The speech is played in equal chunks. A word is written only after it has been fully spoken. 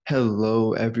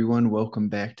Hello, everyone. Welcome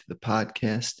back to the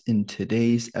podcast. In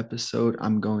today's episode,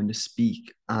 I'm going to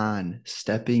speak on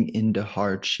stepping into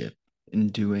hardship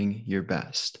and doing your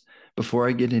best. Before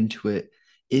I get into it,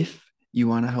 if you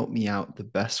want to help me out, the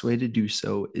best way to do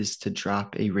so is to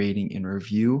drop a rating and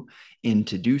review. And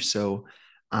to do so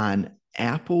on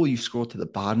Apple, you scroll to the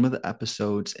bottom of the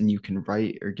episodes and you can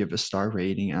write or give a star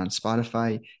rating. On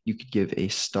Spotify, you could give a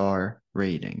star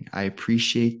rating. I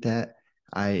appreciate that.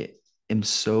 I am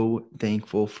so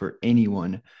thankful for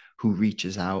anyone who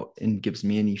reaches out and gives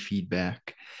me any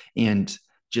feedback. And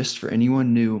just for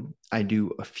anyone new, I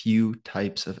do a few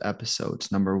types of episodes.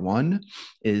 Number one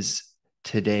is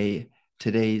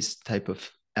today's type of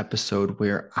episode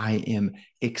where I am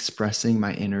expressing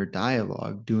my inner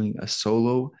dialogue, doing a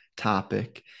solo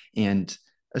topic, and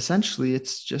essentially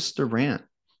it's just a rant,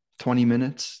 20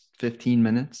 minutes, 15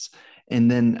 minutes. And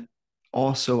then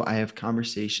also I have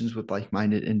conversations with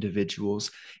like-minded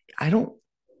individuals. I don't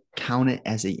count it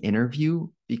as an interview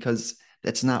because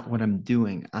that's not what I'm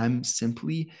doing. I'm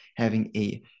simply having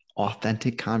a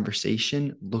authentic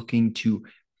conversation, looking to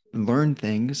learn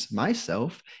things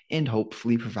myself and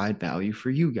hopefully provide value for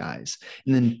you guys.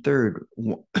 And then third,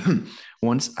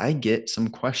 once I get some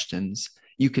questions,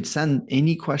 you could send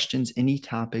any questions, any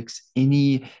topics,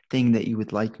 anything that you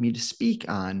would like me to speak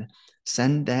on,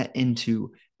 send that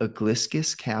into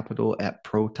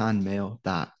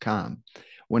agliscuscapital@protonmail.com.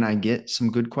 When I get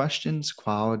some good questions,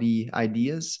 quality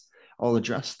ideas, I'll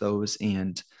address those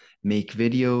and make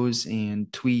videos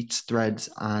and tweets, threads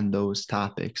on those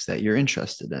topics that you're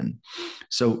interested in.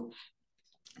 So,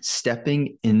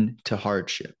 stepping into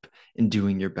hardship and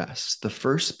doing your best. The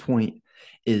first point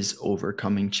is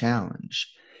overcoming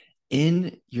challenge.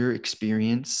 In your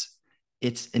experience,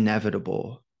 it's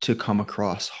inevitable to come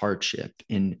across hardship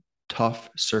in tough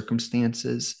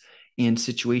circumstances and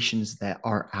situations that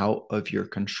are out of your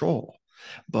control.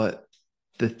 But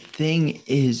the thing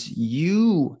is,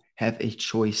 you have a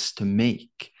choice to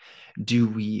make. Do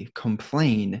we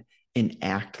complain and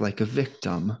act like a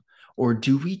victim, or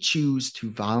do we choose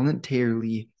to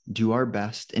voluntarily do our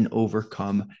best and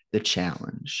overcome the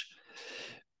challenge?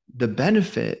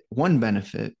 One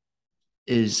benefit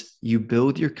is you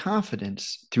build your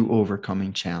confidence through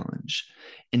overcoming challenge.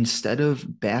 Instead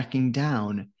of backing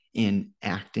down and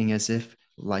acting as if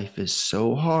life is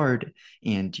so hard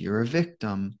and you're a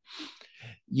victim,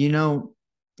 you know,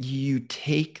 you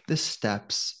take the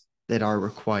steps that are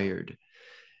required.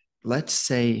 Let's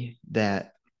say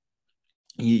that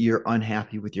you're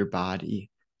unhappy with your body,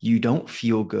 you don't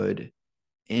feel good.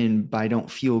 And by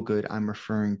don't feel good, I'm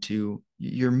referring to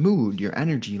your mood, your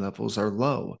energy levels are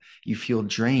low. You feel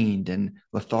drained and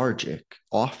lethargic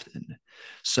often.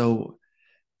 So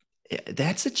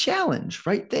that's a challenge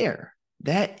right there.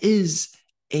 That is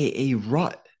a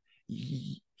rut.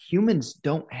 Humans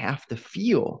don't have to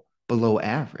feel below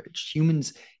average.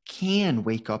 Humans can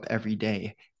wake up every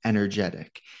day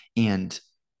energetic and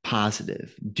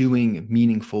positive, doing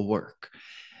meaningful work.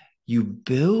 You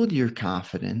build your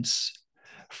confidence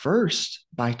first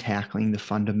by tackling the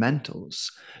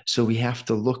fundamentals. So we have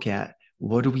to look at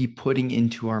what are we putting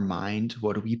into our mind?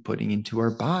 What are we putting into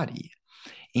our body?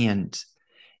 And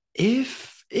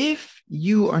if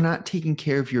you are not taking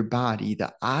care of your body,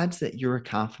 the odds that you're a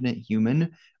confident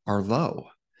human are low.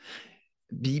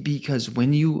 Because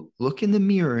when you look in the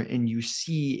mirror and you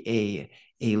see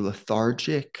a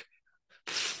lethargic,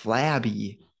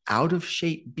 flabby, out of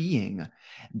shape being,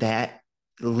 that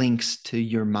links to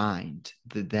your mind.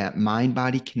 That mind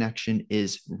body connection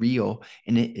is real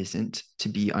and it isn't to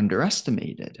be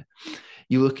underestimated.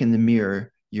 You look in the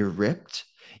mirror, you're ripped,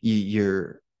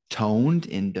 you're toned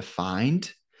and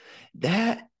defined.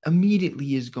 That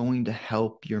immediately is going to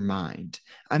help your mind.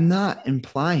 I'm not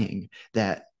implying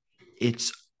that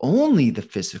it's only the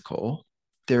physical.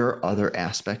 There are other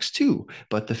aspects too,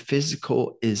 but the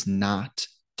physical is not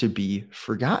to be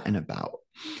forgotten about.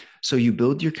 So you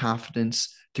build your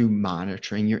confidence through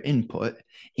monitoring your input,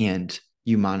 and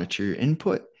you monitor your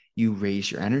input, you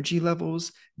raise your energy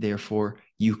levels, therefore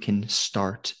you can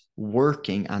start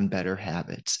working on better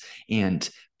habits and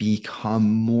become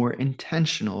more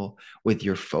intentional with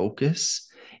your focus.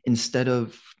 Instead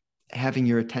of having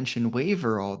your attention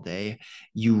waver all day,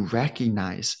 you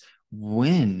recognize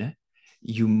when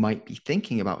you might be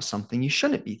thinking about something you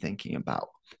shouldn't be thinking about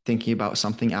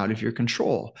something out of your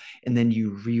control. And then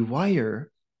you rewire,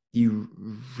 you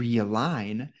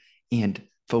realign, and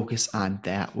focus on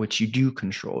that which you do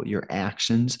control, your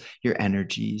actions, your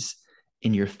energies,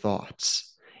 and your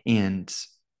thoughts. And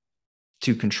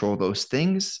to control those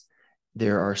things,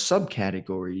 there are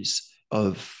subcategories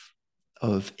of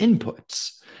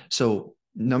inputs. So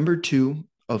number two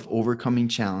of overcoming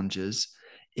challenges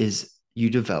is you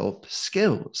develop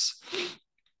skills.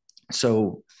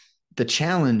 So the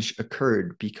challenge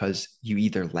occurred because you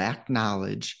either lacked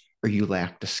knowledge or you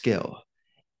lacked a skill.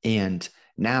 And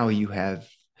now you have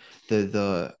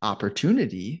the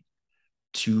opportunity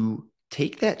to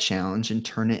take that challenge and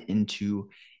turn it into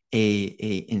a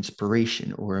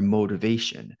inspiration or a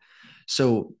motivation.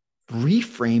 So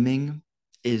reframing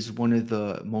is one of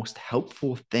the most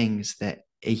helpful things that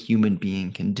a human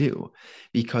being can do,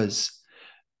 because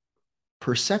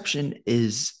perception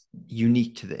is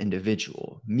unique to the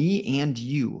individual. Me and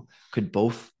you could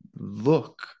both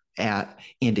look at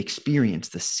and experience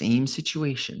the same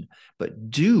situation,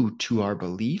 but due to our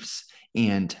beliefs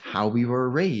and how we were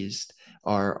raised,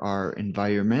 our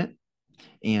environment,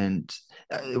 and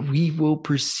we will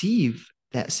perceive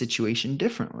that situation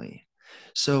differently.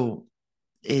 So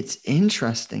it's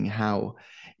interesting how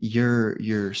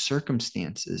your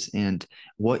circumstances and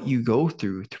what you go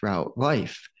through throughout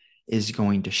life is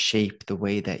going to shape the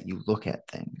way that you look at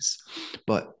things.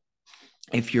 But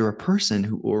if you're a person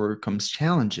who overcomes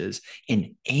challenges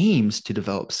and aims to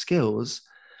develop skills,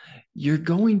 you're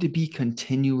going to be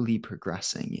continually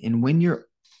progressing. And when you're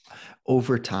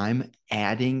over time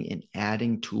adding and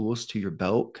adding tools to your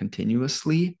belt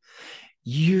continuously,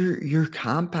 your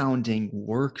compounding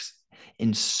works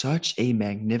in such a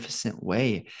magnificent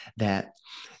way that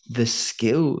the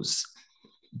skills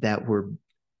that were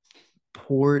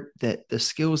that the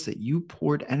skills that you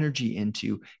poured energy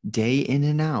into day in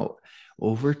and out,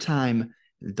 over time,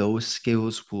 those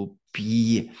skills will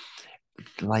be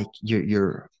like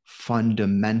your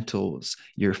fundamentals,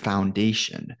 your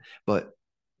foundation. But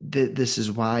this is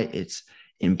why it's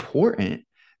important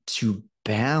to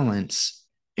balance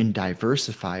and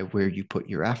diversify where you put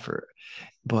your effort.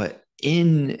 But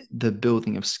in the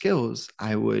building of skills,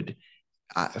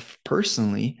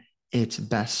 personally, it's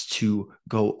best to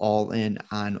go all in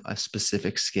on a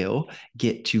specific skill,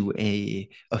 get to a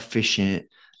efficient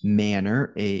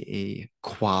manner, a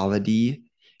quality,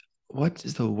 what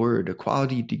is the word, a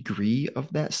quality degree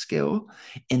of that skill,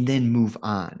 and then move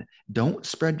on. Don't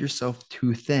spread yourself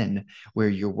too thin where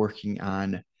you're working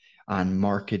on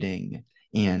marketing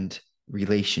and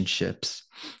relationships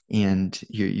and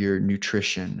your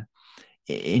nutrition,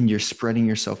 and you're spreading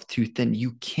yourself too thin.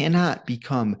 You cannot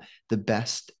become the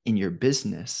best in your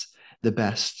business, the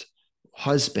best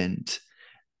husband,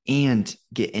 and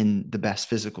get in the best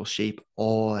physical shape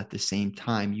all at the same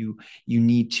time. You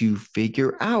need to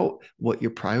figure out what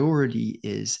your priority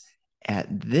is at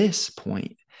this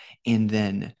point, and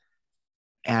then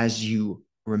as you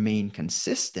remain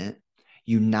consistent,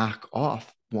 you knock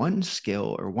off one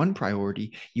skill or one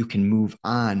priority, you can move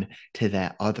on to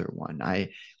that other one. I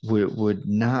would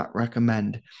not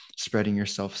recommend spreading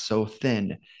yourself so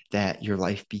thin that your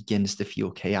life begins to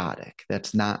feel chaotic.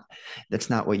 That's not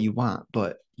what you want,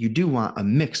 but you do want a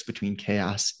mix between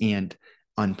unpredictability,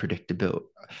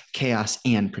 chaos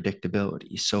and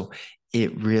predictability. So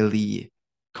it really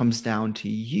comes down to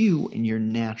you and your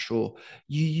natural,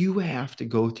 you have to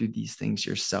go through these things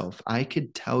yourself. I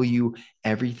could tell you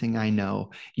everything I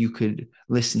know, you could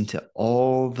listen to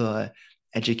all the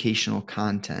educational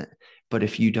content, but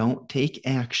if you don't take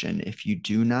action, if you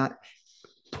do not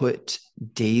put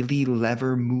daily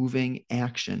lever moving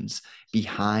actions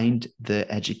behind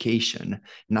the education,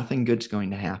 nothing good's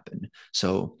going to happen.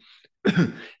 So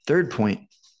third point,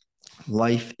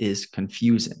 life is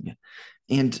confusing,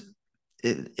 and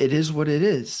it is what it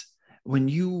is. When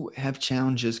you have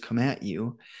challenges come at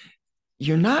you,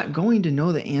 you're not going to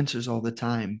know the answers all the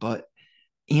time, but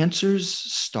answers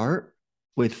start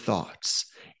with thoughts.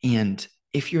 And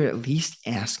if you're at least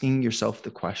asking yourself the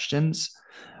questions,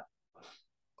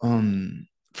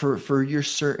 for your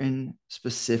certain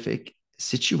specific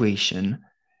situation,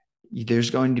 there's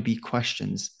going to be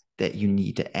questions that you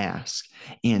need to ask.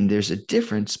 And there's a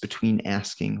difference between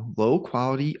asking low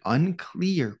quality,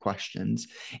 unclear questions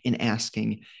and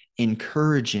asking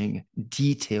encouraging,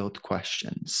 detailed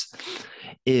questions.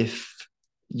 If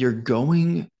you're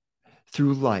going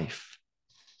through life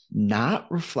not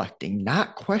reflecting,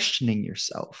 not questioning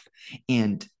yourself,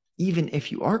 and even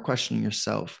if you are questioning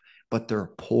yourself, but they're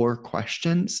poor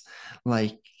questions,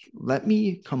 like, let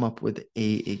me come up with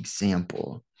a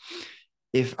example.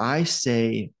 If I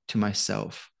say to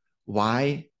myself,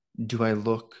 why do I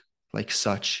look like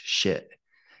such shit?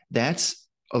 That's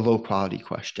a low quality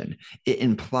question. It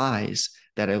implies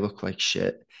that I look like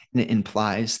shit. And it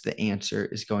implies the answer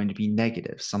is going to be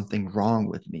negative, something wrong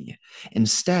with me.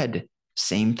 Instead,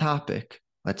 same topic.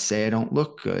 Let's say I don't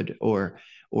look good, or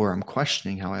I'm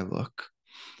questioning how I look.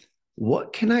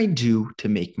 What can I do to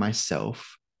make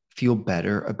myself feel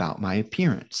better about my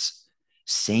appearance?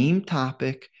 Same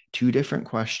topic, two different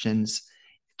questions,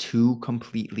 two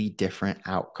completely different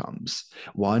outcomes.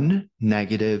 One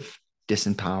negative,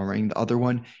 disempowering. The other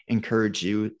one encourages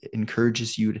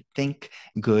you to think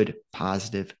good,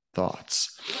 positive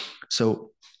thoughts.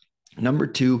 So number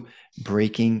two,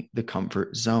 breaking the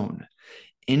comfort zone.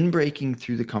 In breaking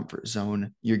through the comfort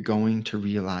zone, you're going to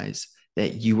realize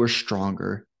that you are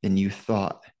stronger than you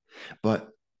thought. But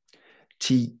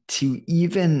to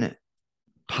even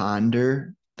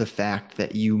ponder the fact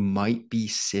that you might be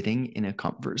sitting in a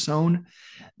comfort zone,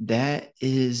 that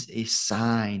is a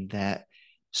sign that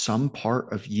some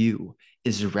part of you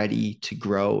is ready to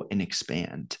grow and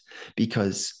expand.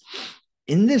 Because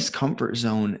in this comfort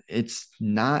zone, it's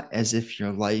not as if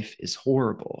your life is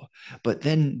horrible, but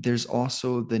then there's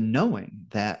also the knowing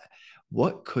that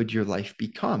what could your life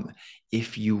become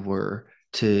if you were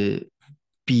to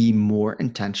be more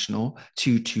intentional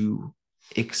to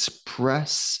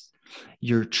express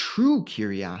your true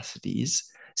curiosities.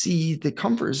 See, the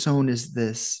comfort zone is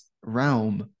this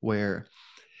realm where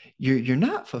you're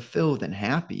not fulfilled and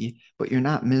happy, but you're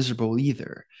not miserable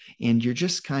either. And you're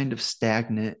just kind of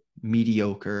stagnant,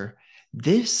 mediocre.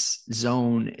 This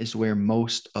zone is where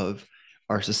most of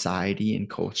our society and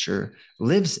culture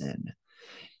lives in.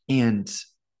 And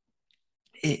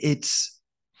it's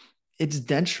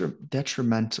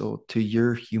detrimental to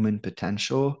your human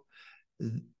potential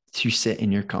to sit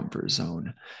in your comfort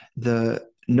zone. The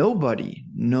nobody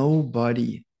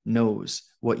knows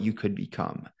what you could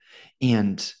become.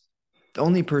 And the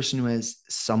only person who has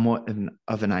somewhat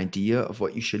of an idea of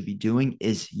what you should be doing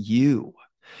is you.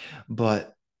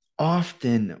 But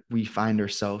often we find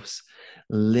ourselves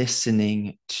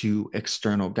listening to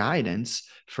external guidance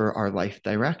for our life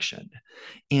direction.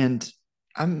 And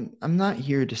I'm not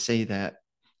here to say that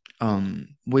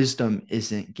wisdom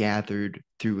isn't gathered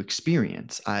through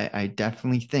experience. I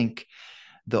definitely think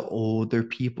the older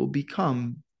people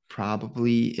become,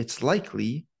 probably it's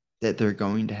likely that they're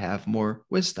going to have more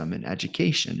wisdom and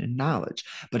education and knowledge.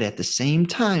 But at the same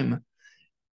time,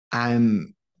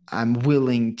 I'm I'm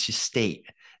willing to state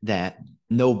that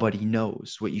nobody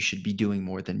knows what you should be doing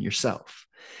more than yourself.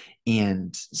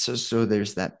 And so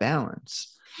there's that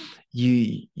balance.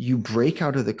 You break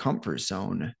out of the comfort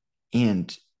zone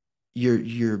and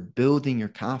you're building your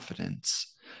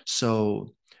confidence.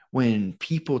 So when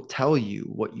people tell you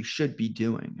what you should be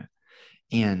doing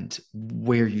and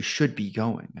where you should be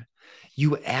going,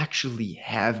 you actually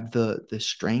have the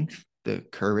strength, the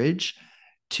courage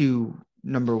to,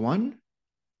 number one,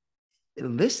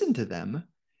 listen to them.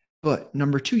 But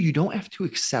number two, you don't have to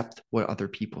accept what other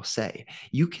people say.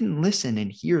 You can listen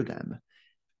and hear them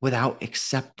without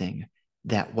accepting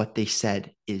that what they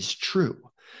said is true.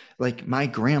 Like my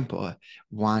grandpa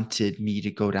wanted me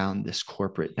to go down this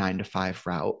corporate 9 to 5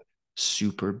 route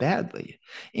super badly.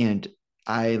 And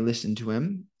I listened to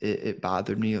him. It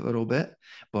bothered me a little bit,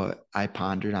 but I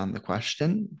pondered on the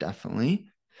question, definitely.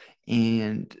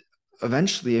 And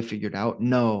eventually I figured out,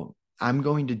 no, I'm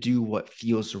going to do what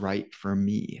feels right for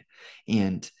me.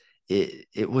 And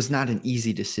it was not an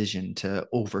easy decision to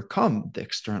overcome the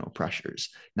external pressures,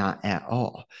 not at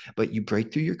all. But you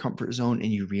break through your comfort zone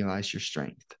and you realize your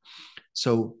strength.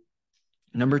 So,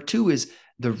 number two is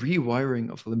the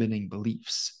rewiring of limiting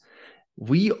beliefs.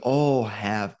 We all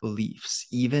have beliefs,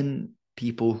 even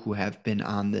people who have been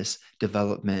on this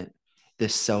development,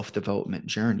 this self development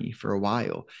journey for a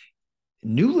while.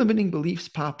 New limiting beliefs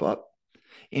pop up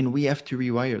and we have to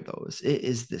rewire those. It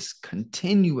is this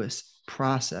continuous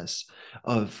process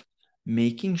of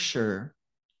making sure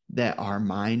that our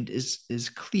mind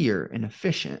is clear and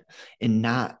efficient and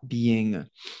not being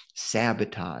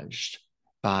sabotaged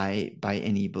by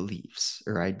any beliefs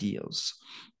or ideals.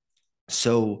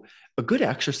 So a good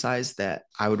exercise that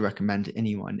I would recommend to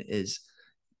anyone is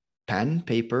pen,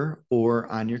 paper, or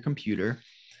on your computer,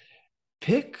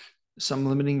 pick some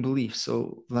limiting beliefs.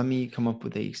 So let me come up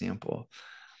with an example.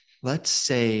 Let's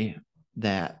say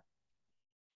that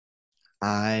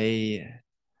I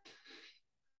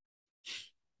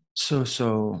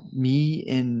so me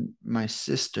and my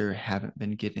sister haven't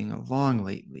been getting along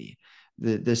lately.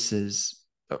 This is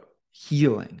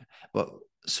healing, but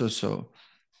so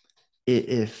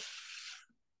if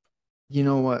you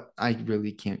know what, I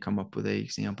really can't come up with an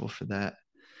example for that.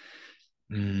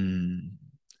 Mm.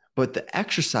 But the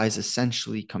exercise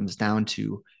essentially comes down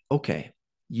to, okay,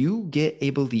 you get a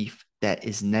belief that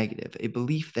is negative, a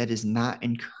belief that is not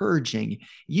encouraging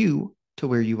you to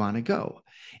where you want to go.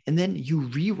 And then you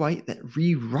rewrite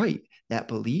that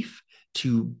belief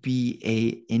to be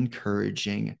a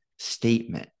encouraging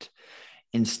statement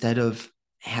instead of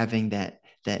having that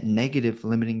that negative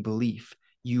limiting belief,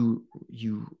 you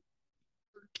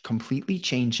completely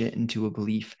change it into a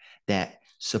belief that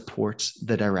supports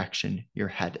the direction you're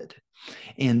headed.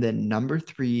 And then number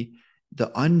three,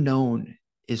 the unknown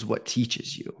is what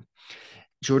teaches you.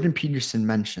 Jordan Peterson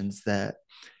mentions that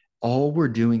all we're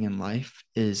doing in life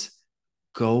is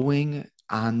going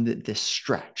on this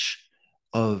stretch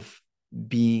of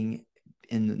being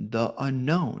in the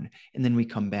unknown, and then we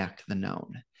come back to the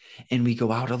known, and we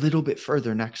go out a little bit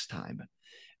further next time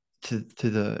to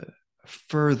the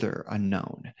further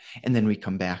unknown, and then we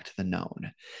come back to the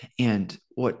known. And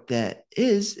what that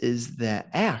is that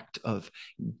act of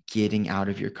getting out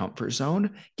of your comfort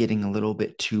zone, getting a little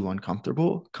bit too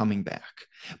uncomfortable, coming back.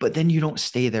 But then you don't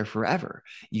stay there forever.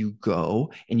 You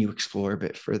go and you explore a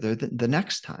bit further the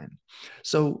next time.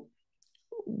 So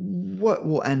what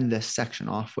we'll end this section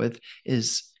off with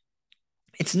is,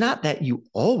 it's not that you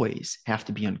always have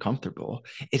to be uncomfortable.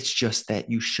 It's just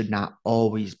that you should not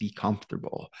always be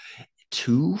comfortable.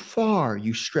 Too far,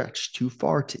 you stretch too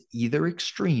far to either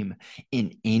extreme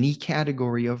in any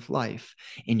category of life,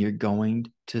 and you're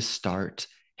going to start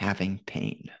having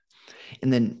pain.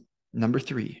 And then number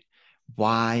three,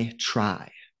 why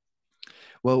try?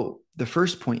 Well, the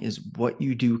first point is what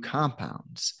you do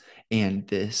compounds. And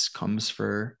this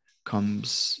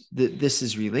this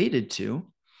is related to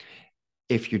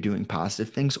if you're doing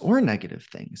positive things or negative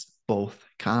things, both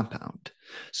compound.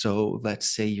 So let's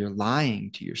say you're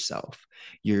lying to yourself,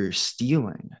 you're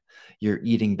stealing, you're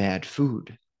eating bad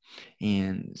food,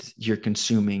 and you're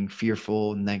consuming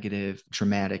fearful, negative,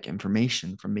 dramatic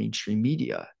information from mainstream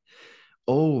media.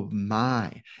 Oh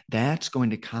my, that's going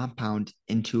to compound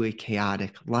into a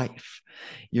chaotic life.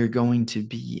 You're going to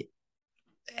be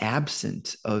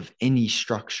absent of any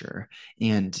structure,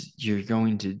 and you're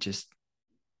going to just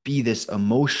be this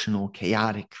emotional,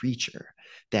 chaotic creature.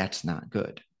 That's not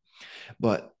good.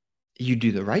 But you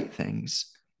do the right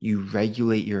things, you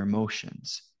regulate your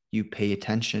emotions, you pay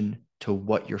attention to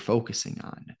what you're focusing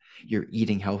on, you're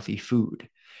eating healthy food,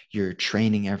 you're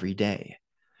training every day,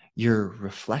 you're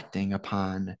reflecting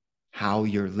upon how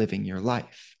you're living your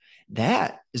life.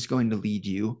 That is going to lead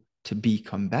you to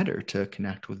become better, to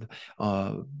connect with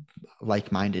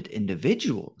like-minded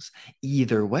individuals.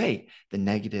 Either way, the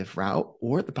negative route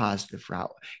or the positive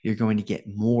route, you're going to get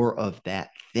more of that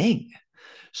thing.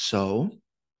 So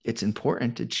it's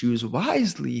important to choose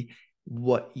wisely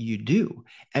what you do.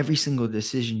 Every single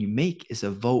decision you make is a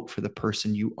vote for the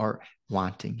person you are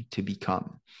wanting to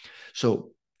become.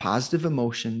 So positive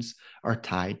emotions are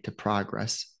tied to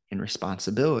progress and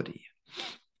responsibility.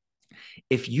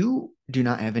 If you do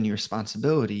not have any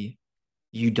responsibility,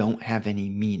 you don't have any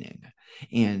meaning.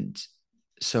 And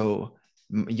so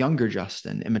younger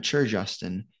Justin, immature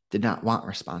Justin, did not want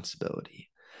responsibility.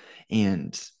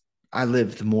 And I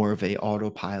lived more of a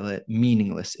autopilot,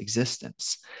 meaningless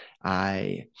existence.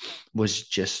 I was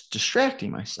just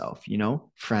distracting myself,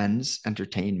 friends,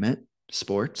 entertainment,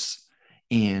 sports,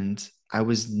 and I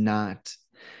was not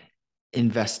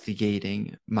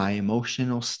investigating my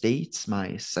emotional states,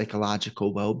 my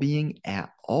psychological well-being at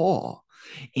all.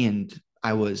 And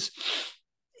I was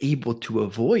able to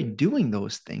avoid doing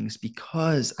those things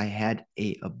because I had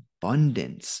an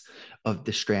abundance of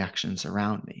distractions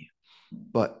around me.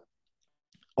 But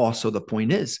also the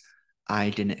point is, I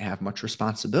didn't have much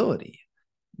responsibility,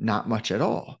 not much at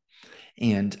all.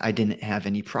 And I didn't have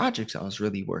any projects I was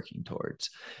really working towards.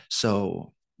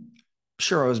 So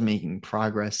sure, I was making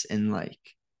progress in like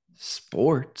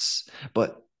sports,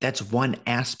 but that's one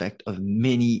aspect of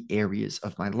many areas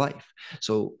of my life.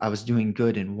 So I was doing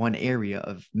good in one area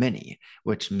of many,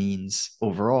 which means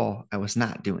overall I was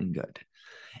not doing good.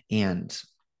 And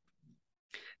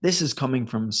this is coming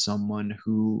from someone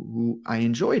who I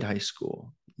enjoyed high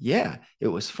school. Yeah, it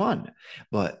was fun,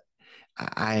 but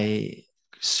I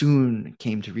soon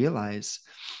came to realize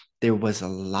there was a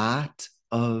lot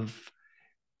of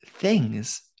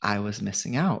things I was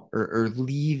missing out or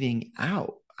leaving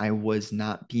out. I was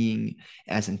not being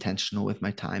as intentional with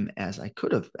my time as I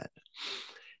could have been.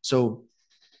 So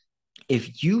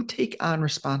if you take on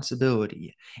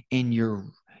responsibility and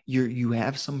you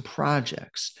have some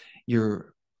projects,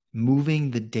 you're moving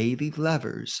the daily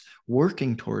levers,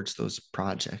 working towards those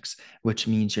projects, which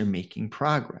means you're making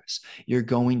progress. You're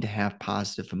going to have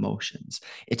positive emotions.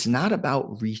 It's not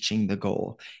about reaching the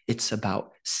goal. It's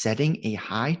about setting a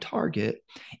high target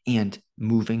and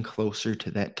moving closer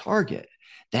to that target.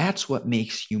 That's what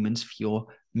makes humans feel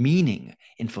meaning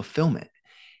and fulfillment.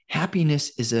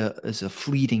 Happiness is a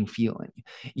fleeting feeling.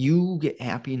 You get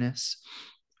happiness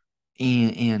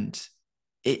and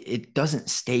it doesn't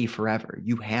stay forever.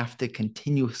 You have to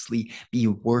continuously be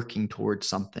working towards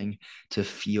something to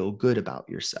feel good about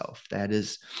yourself. That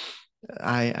is,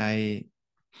 I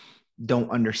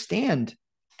don't understand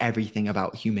everything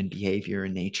about human behavior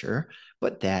and nature,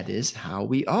 but that is how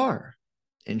we are,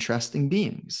 interesting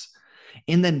beings.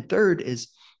 And then third is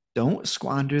don't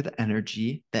squander the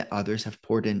energy that others have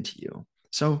poured into you.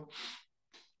 So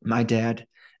my dad,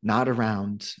 not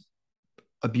around,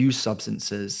 abused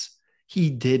substances. He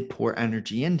did pour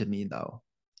energy into me though,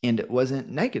 and it wasn't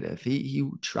negative. He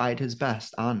tried his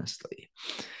best, honestly.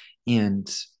 And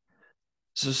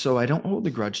so I don't hold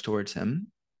a grudge towards him,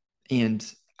 and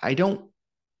I don't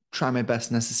try my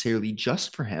best necessarily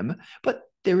just for him, but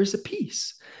there is a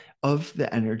piece of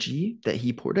the energy that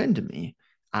he poured into me.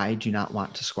 I do not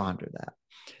want to squander that.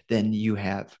 Then you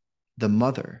have the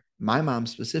mother, my mom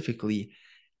specifically,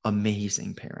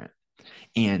 amazing parent.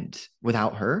 And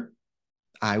without her,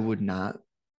 I would not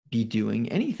be doing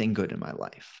anything good in my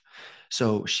life.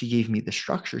 So she gave me the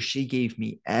structure. She gave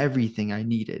me everything I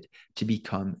needed to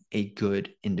become a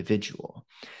good individual.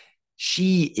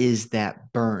 She is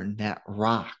that burn, that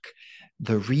rock,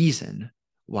 the reason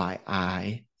why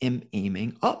I am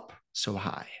aiming up so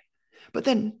high. But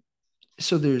then,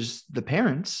 so there's the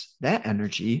parents, that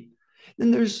energy.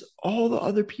 Then there's all the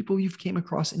other people you've came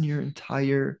across in your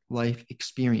entire life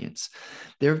experience.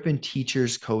 There have been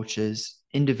teachers, coaches,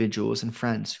 individuals, and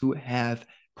friends who have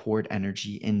poured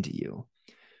energy into you.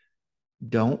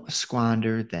 Don't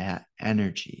squander that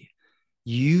energy.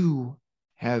 You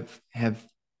have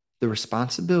the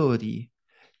responsibility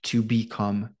to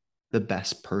become the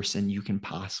best person you can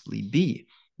possibly be.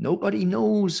 Nobody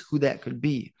knows who that could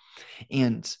be.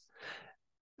 And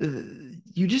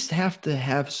you just have to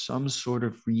have some sort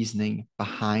of reasoning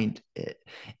behind it.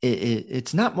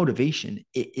 It's not motivation.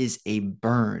 It is a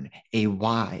burn, a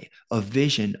why, a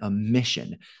vision, a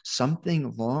mission,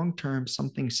 something long term,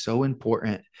 something so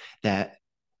important that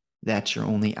that's your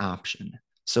only option.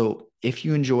 So if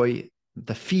you enjoy,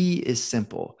 the fee is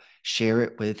simple. Share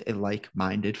it with a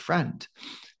like-minded friend.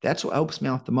 That's what helps me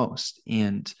out the most.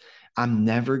 And I'm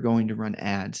never going to run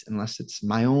ads unless it's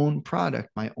my own product,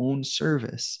 my own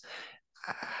service,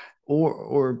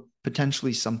 or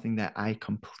potentially something that I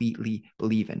completely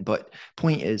believe in. But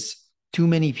point is, too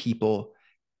many people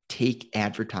take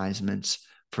advertisements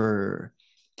for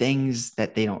things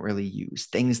that they don't really use,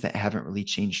 things that haven't really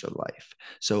changed their life.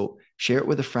 So share it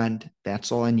with a friend.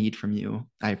 That's all I need from you.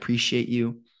 I appreciate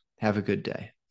you. Have a good day.